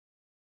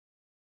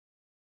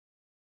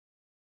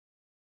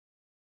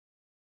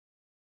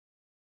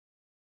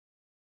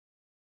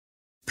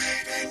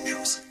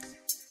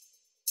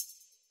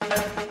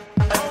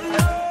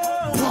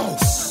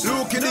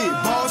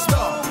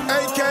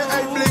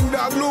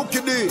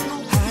Rookie D.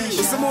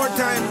 It's some more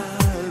time.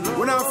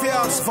 When I fear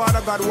ask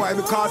Father God why,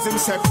 because him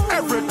said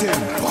everything.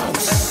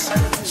 Boss.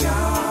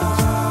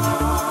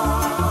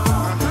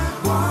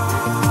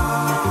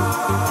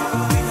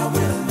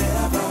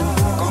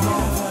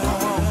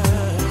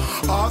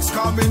 Ask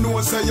how me know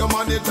say your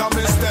money to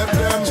me step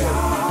them.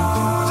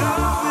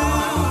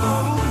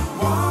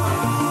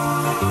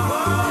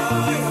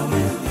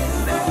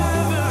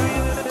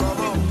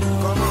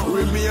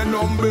 Remain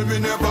humble, me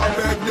never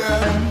beg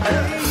them.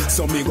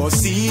 So me go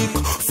seek,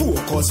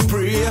 focus,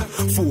 pray,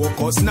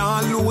 focus,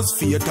 now lose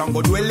faith and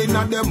go dwell in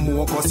at them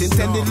more. Cause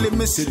intendedly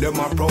me see them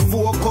a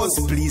provoke us.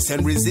 Please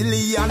and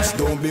resilience,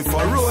 don't be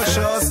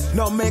ferocious.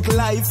 Now make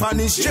life on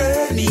this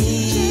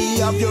journey.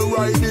 Have you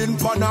riding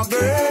on a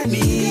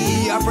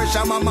gurney? A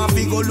pressure mama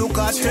fi go look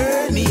at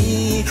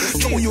journey.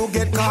 So you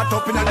get caught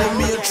up in the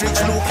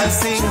matrix, look and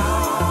sing.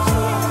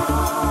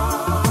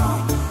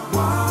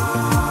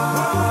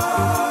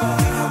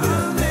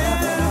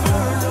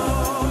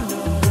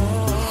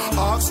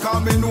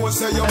 Me know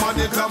say your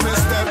money to me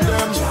step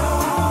them.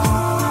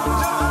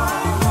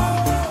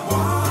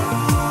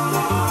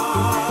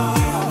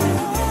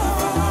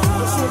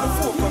 That's all the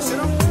focus, you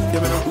know.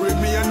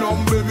 Remain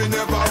humble, me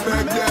never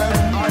beg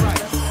them. Alright.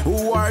 Who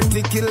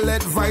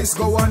articulate advice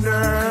go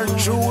under.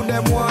 True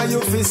them why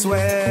you fi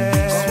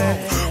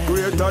swear.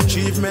 Great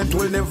achievement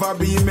will never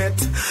be met.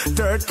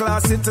 Third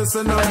class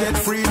citizen not get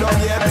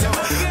freedom yet.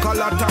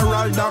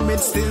 Collateral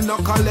damage still no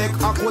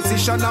collect.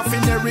 Acquisition of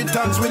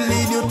inheritance will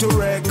lead you to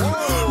wreck.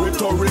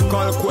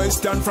 Rhetorical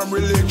question from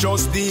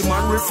religious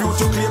demon. Refuse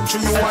to claim to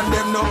you and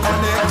them no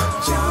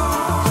connect.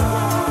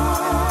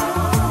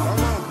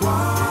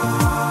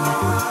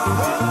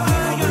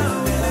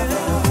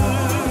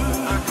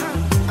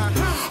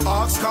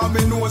 Ask how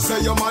me know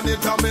say your money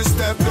to me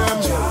step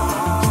them.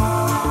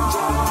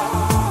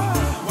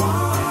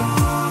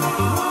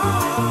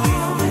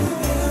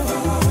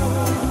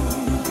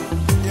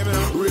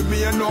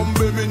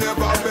 Humble, me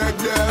never beg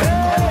them.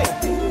 Hey.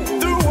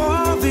 Through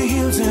all the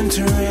hills and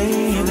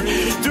terrain,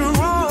 through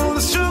all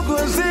the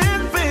struggles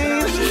and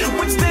pain,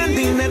 when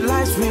standing that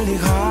life's really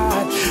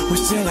hard, but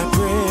still I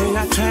pray,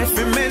 I try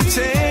to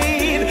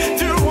maintain.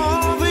 Through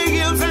all the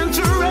hills and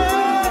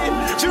terrain,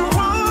 through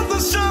all the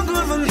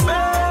struggles and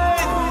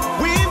pain,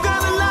 we've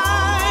got a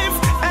life,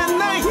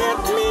 and I hit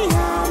me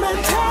on the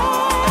top.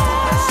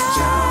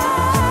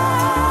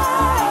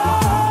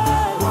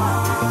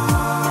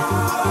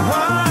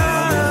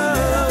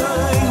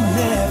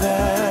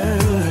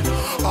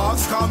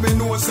 Me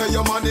know say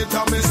your money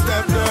to me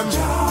step them.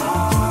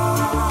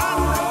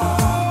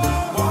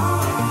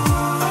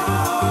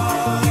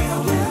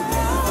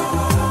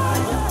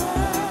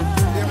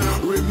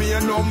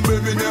 Remain humble,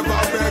 me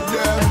never beg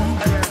them.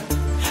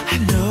 I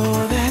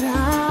know that I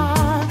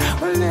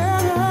will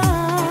never.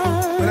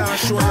 But I'll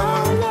show you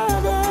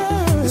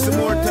man. It's some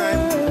more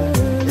time.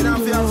 You know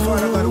if you have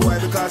fun about why,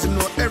 because you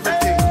know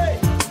everything.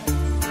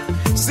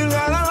 Still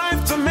got a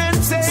life to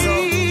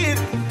maintain.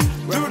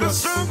 Through the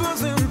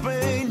struggles and pain.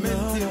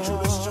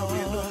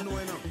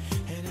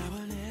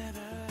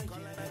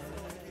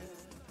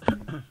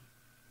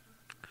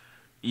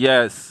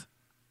 Yes,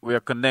 we are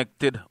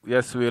connected.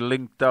 Yes, we are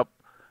linked up.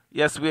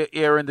 Yes, we are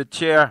here in the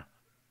chair.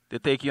 They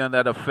take you on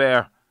that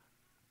affair.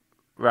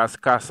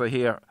 Rascasa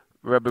here.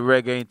 Rebel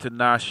Reggae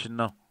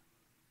International.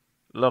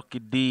 Lucky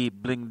D,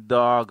 Bling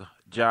Dog.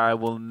 Jai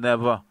will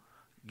never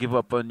give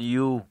up on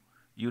you.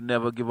 You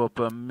never give up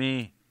on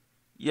me.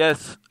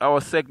 Yes, our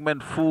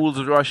segment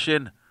Fools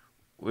Rushing,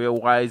 where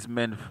wise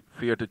men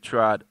fear to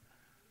trod.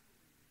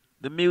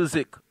 The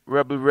music,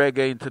 Rebel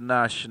Reggae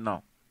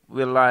International.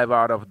 We're live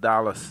out of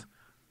Dallas.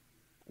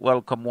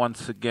 Welcome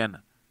once again.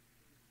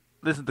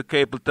 Listen to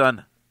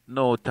Capleton,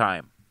 No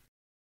Time.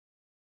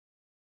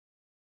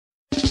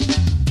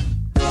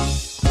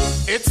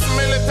 It's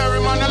military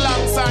man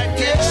alongside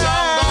King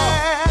Shango.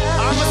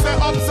 I'ma say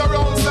ups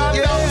around and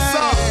downs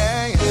up.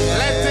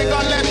 Let it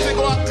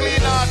go and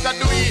clean out and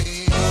do it.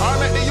 Or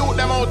make the youth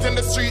them out in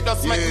the street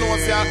just make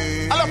noise,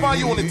 yeah. I love our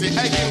unity.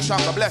 Hey King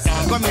Shango, bless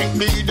you. Come make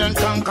me then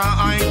conquer,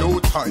 I no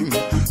time.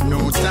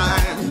 No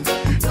time.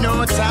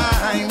 No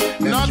time.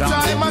 No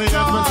time at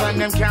all.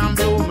 And them can't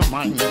blow my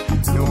mind.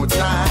 No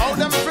time. How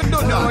them fi do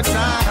that? No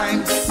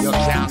time. You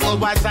can't go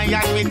by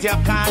side with your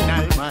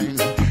carnal mind.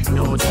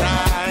 No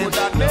time.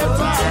 No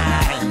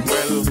time.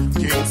 Well,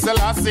 King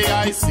Selassie,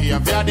 I see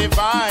if you're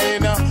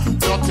divine.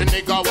 Dirty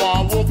nigga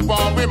want walk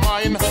for we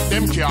mine.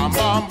 Them can't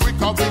bomb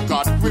brick up, we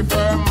got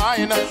prefer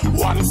mine.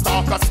 One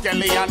stalk a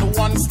skelly and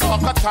one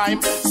stalk a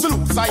time.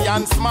 Salute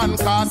science man,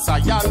 cause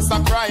science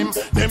a crime.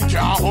 Them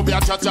can't hold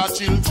your cha-cha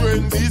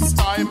children this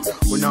time.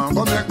 We now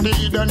go make the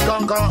Eden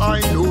conquer, I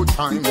no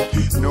time.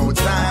 No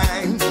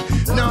time.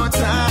 No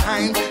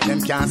time.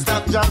 Them can't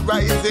stop your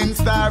rising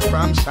star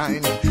from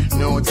shine.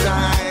 No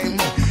time.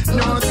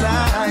 No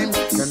time.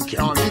 Them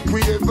can't be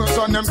quavers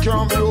and them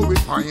can't blow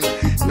with pine.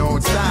 No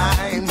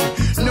time.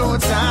 No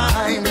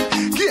time.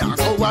 Can't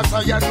go a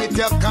science with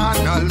your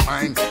carnal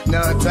mind.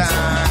 No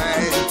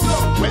time.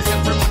 Well,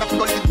 every man have to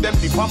live them,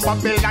 live on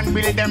Babylon,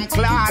 build them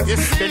class.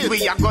 Then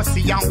we a go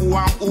see who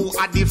are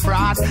the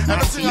fraud,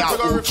 and see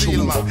who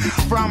true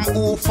from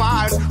who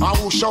false, and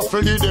who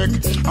shuffle the deck,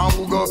 and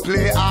who go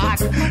play hard.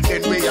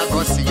 Then we a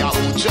go see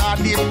who draw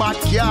the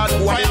backyard,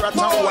 who are the rat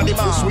and who are the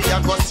puss. We a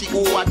go see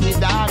who are the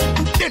dog.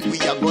 Then we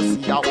a go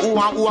see who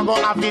are go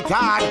have it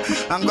hard,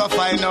 and go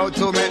find out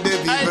to make the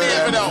people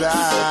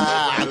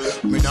sad.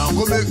 Me now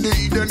go make the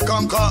Eden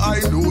conquer. I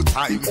no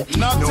time,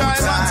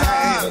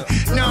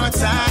 no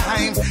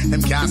time.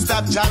 Them can't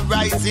stop Jah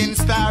rising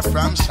star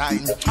from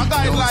shine.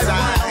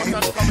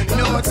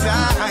 No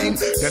time.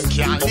 Them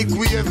can't lick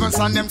waves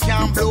and them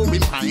can't blow me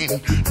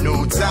mind.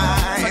 No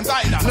time.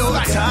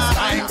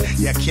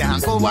 You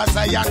can't go as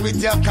Zion with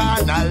your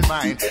carnal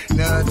mind.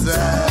 No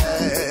time.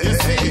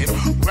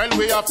 Well,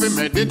 we have to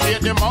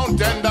meditate the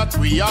mountain that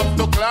we have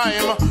to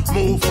climb.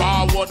 Move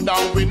forward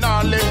and we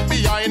not left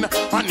behind.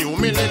 A new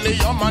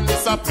millennium and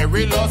it's a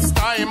perilous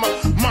time.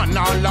 Man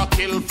all a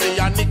kill for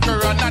a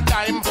nickel and a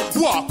dime.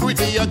 Walk with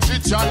the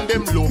judge and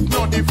them look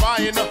no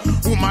divine.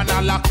 Woman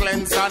all a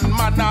cleanse and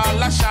man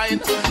all a shine.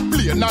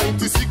 Play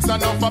 96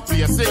 and up a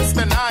play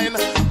 69.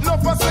 No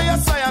for say a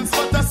science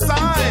but a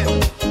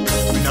sign.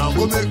 We now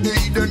go make the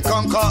Eden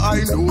conquer.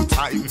 I no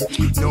time.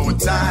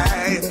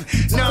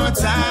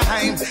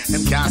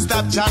 Them can't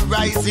stop Jah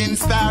rising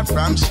star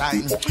from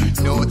shine.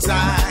 No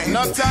time.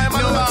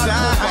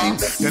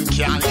 Them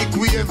can't lick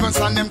waves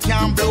and them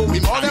can't blow me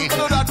mind.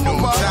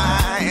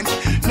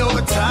 No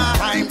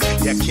time.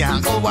 You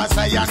can't go as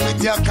Zion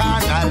with your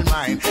carnal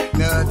mind.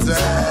 No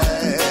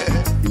time.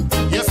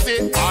 You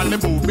see, all the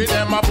booby,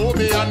 them a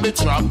booby and the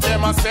trap,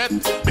 them a set.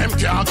 Them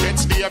can't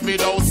catch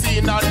David out,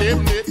 seen a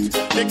them lit.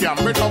 They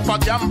gamble up a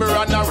gamble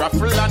and a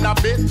raffle and a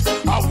bit.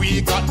 And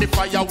we got the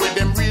fire where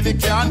them really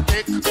can't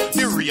take.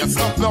 The race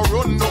up the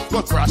run up,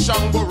 go crash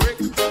and go wreck.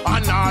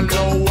 And all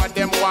know what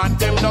them want,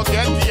 them no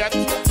get yet.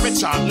 Me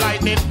chant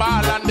lightning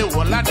ball and the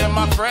whole of them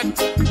a fret.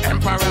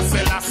 Emperor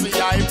Selassie,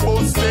 I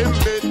post them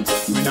bit.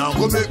 We now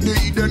go make the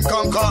Eden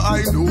conquer.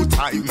 I no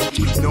time.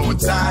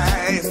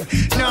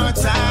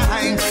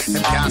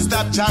 Them can't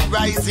stop Jah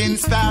rising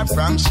star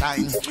from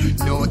shine.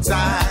 No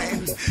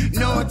time.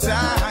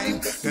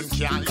 Them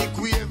can't lick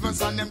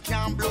waves and them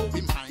can't blow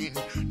me mind.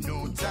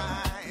 No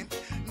time.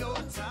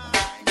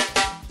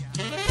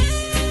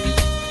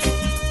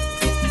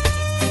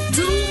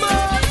 Too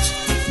much.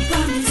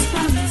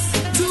 Promise.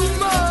 Too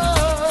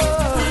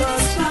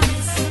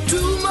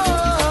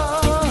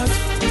much.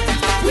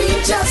 We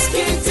just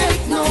can't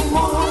take no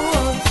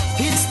more.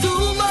 It's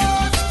too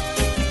much.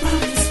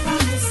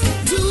 Promise.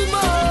 Too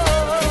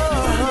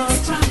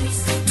much.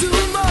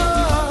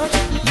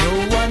 No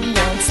one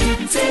wants to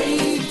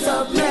take the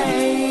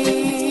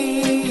blame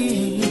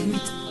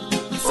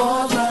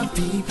for the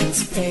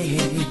people's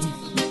pain.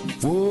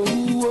 Whoa.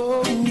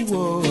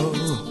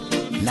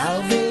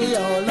 Now they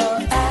all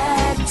are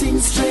acting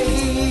strange.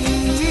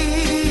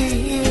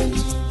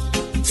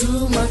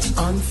 Too much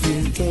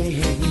unfair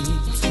games.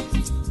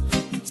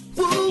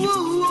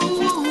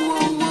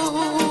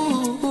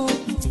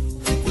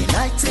 When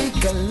I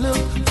take a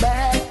look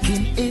back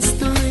in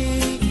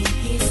history,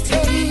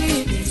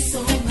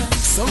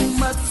 so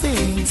much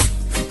things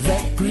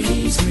that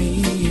grieves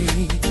me.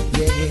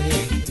 Yeah,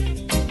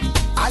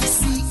 I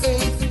see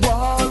hate,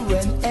 war,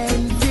 and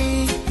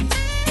envy.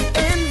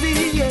 And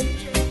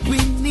we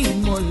need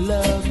more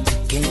love.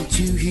 Can't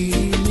you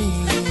hear me?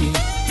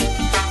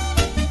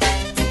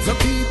 The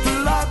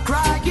people are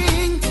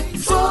crying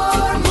for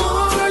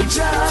more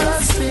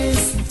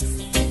justice.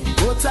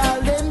 What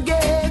all them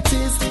get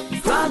is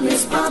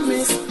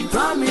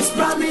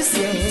promise,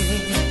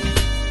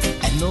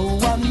 yeah. And no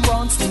one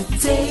wants to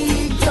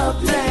take the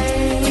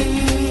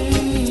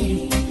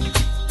blame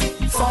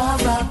for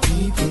the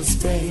people's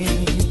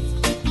pain.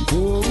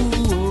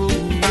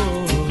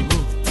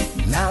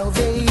 Now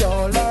they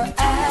all are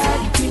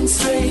acting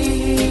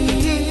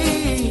strange.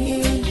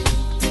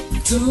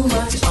 Too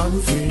much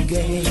unfair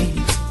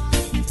games.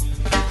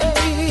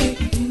 Hey,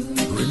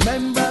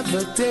 remember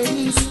the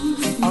days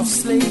of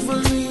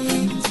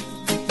slavery?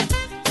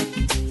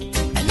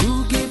 And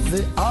who gave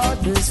the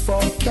orders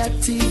for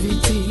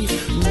captivity?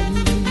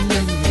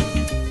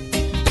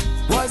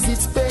 Was it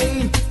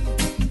Spain?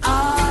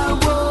 Or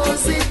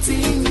was it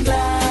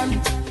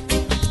England?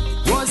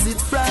 Was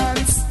it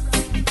France?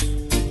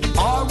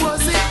 Or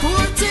was it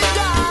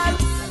Portugal?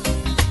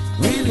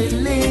 Willie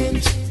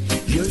Lynch,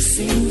 your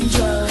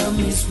syndrome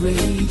is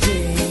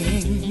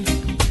raging.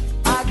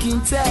 I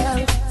can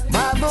tell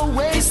by the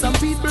way some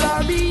people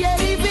are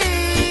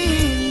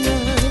behaving.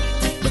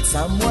 But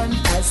someone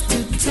has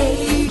to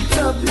take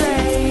the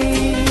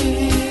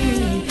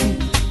blame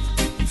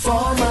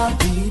for my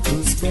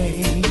people's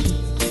pain.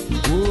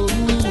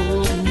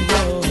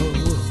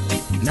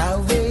 Now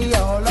they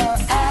all are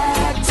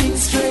acting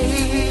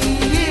strange.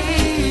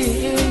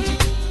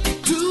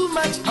 Too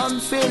much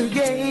unfair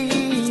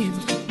game.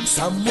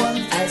 Someone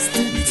has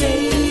to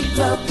take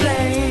the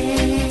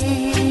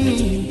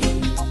blame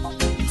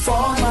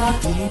for my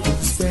people.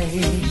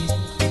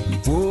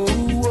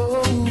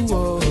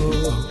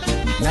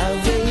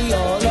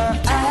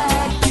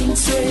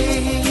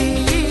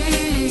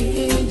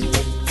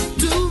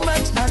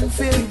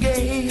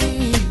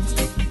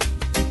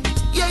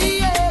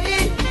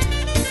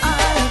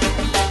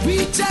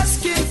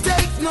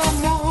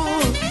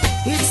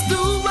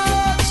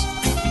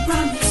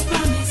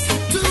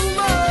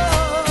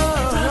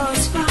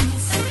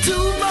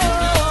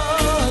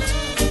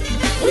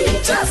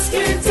 just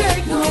can't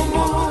take no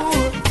more.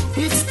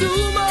 It's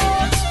too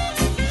much.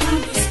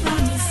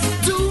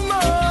 Too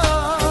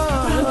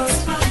much.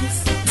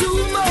 Too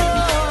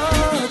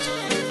much.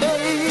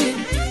 Hey.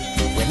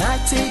 When I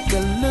take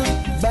a look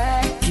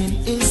back in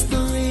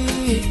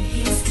history,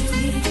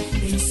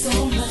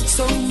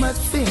 so much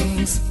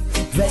things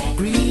that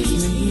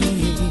grieve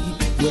me.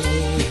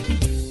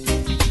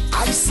 Yeah.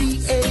 I see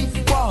a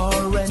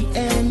war and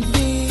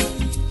envy.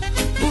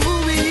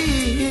 Ooh,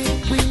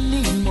 we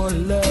need more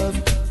love.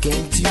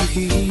 Can't you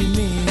hear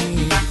me?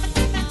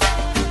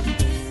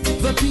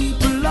 The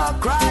people are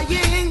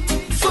crying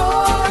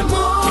for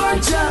more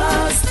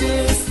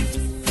justice,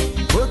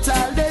 but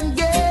all them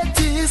get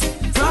is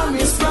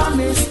promise,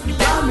 promise,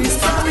 promise,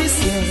 promise,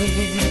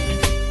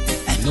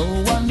 yeah. And no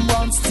one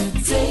wants to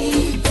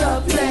take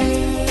the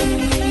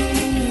blame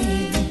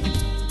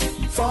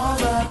for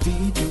the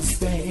people's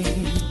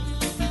pain.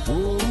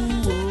 Oh,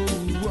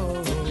 oh,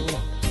 oh.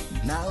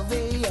 Now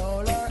they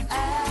all are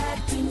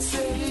acting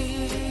strange.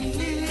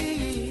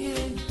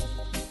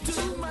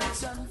 Too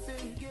much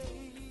unfair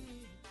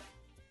game.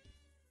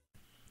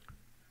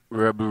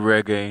 Rebel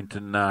Reggae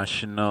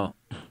International.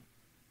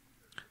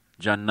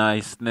 John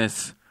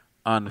Niceness,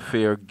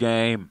 Unfair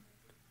Game.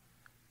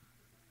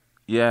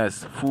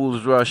 Yes,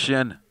 fools rush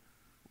in,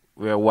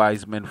 where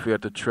wise men fear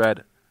to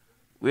tread.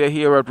 We're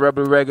here at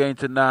Rebel Reggae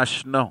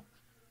International,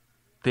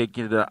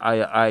 taking the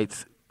higher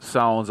heights,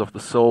 sounds of the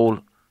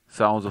soul,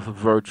 sounds of a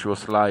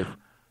virtuous life.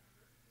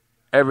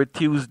 Every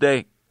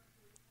Tuesday,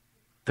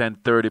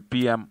 10:30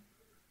 p.m.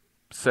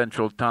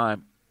 Central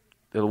Time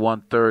till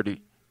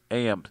 1:30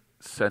 a.m.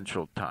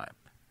 Central Time.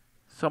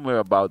 Somewhere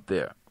about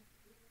there.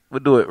 We'll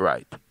do it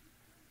right.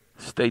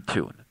 Stay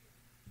tuned.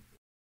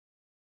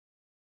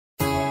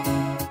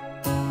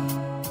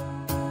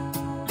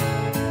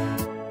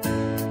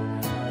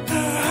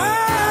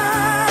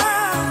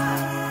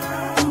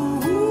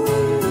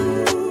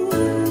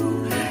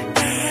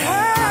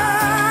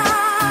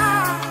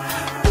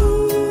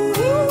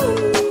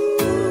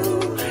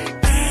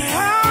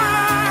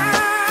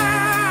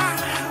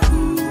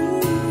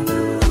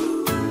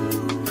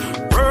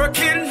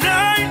 Working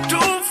 9 to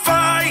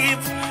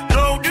 5,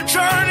 know the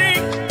journey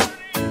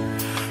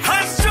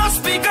has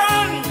just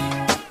begun.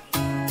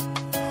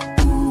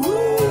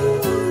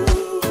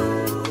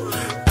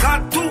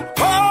 Got to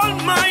hold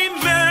my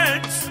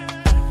meds,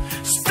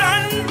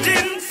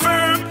 standing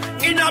firm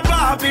in a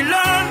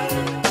Babylon.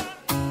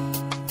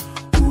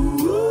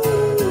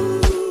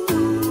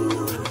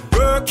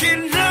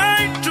 Working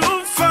 9 to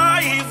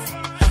 5,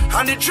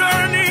 and the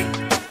journey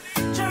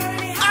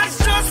has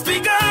just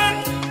begun.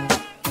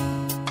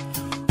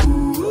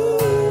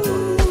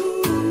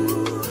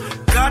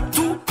 Got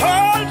to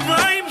hold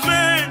my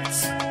meds,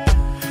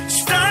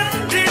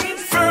 standing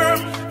firm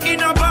in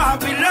a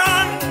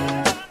Babylon.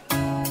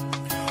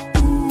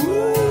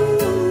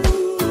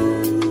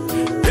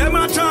 Them a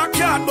talk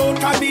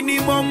about a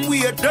minimum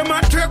wage. Them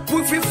a trick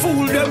with a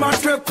fool, them a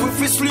trick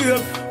with a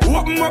slave.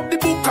 Open up the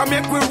book and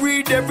make we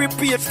read every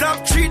page.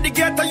 Stop treat the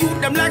ghetto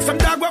youth them like some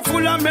dog were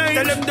full of men.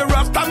 Tell them the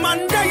Rasta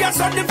man there,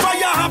 so the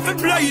fire have a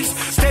blaze.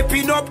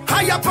 Stepping up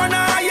high up on a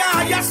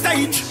higher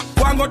stage.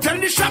 One go tell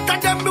the shot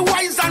at them be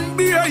wise and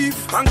behave,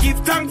 and give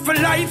thanks for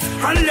life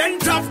and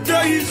length of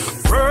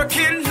days.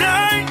 Working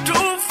 9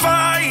 to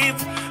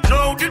 5,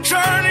 now the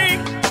journey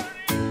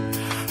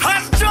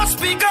has just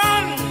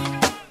begun.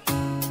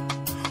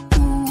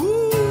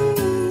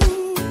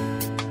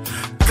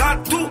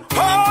 Got to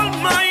hold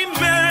my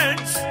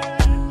meds,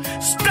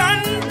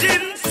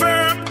 standing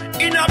firm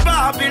in a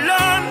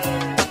Babylon.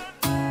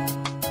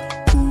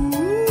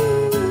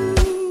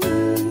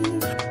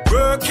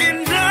 Working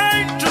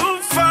 9 to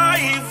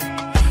 5,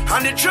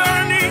 and the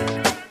journey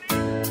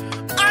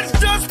has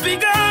just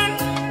begun.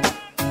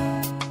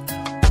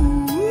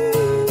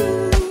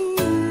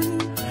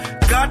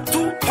 Got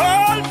to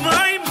hold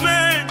my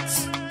meds,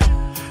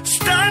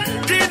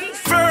 standing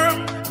firm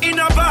in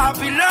a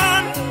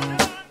Babylon.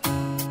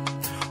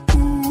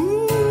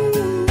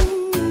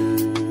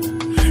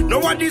 No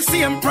one the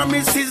same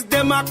promises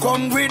them a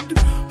come with.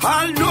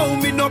 Although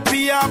me no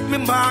pay off me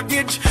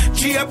mortgage,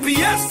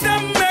 GPS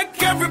them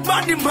make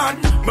everybody mad.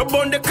 Me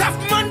burn the calf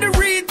man, the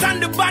reed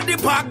and the body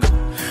bag.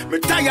 Me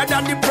tired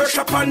of the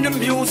pressure on the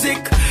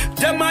music.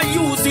 Them a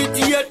use it,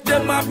 yet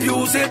them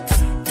abuse it.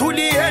 To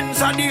the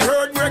ends of the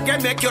herd reggae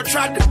make you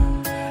trad.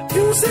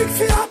 Music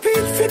for happy,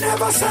 for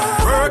never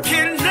sad.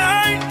 Working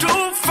 9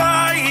 to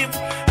 5,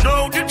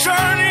 now the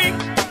journey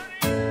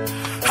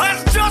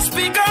has just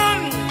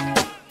begun.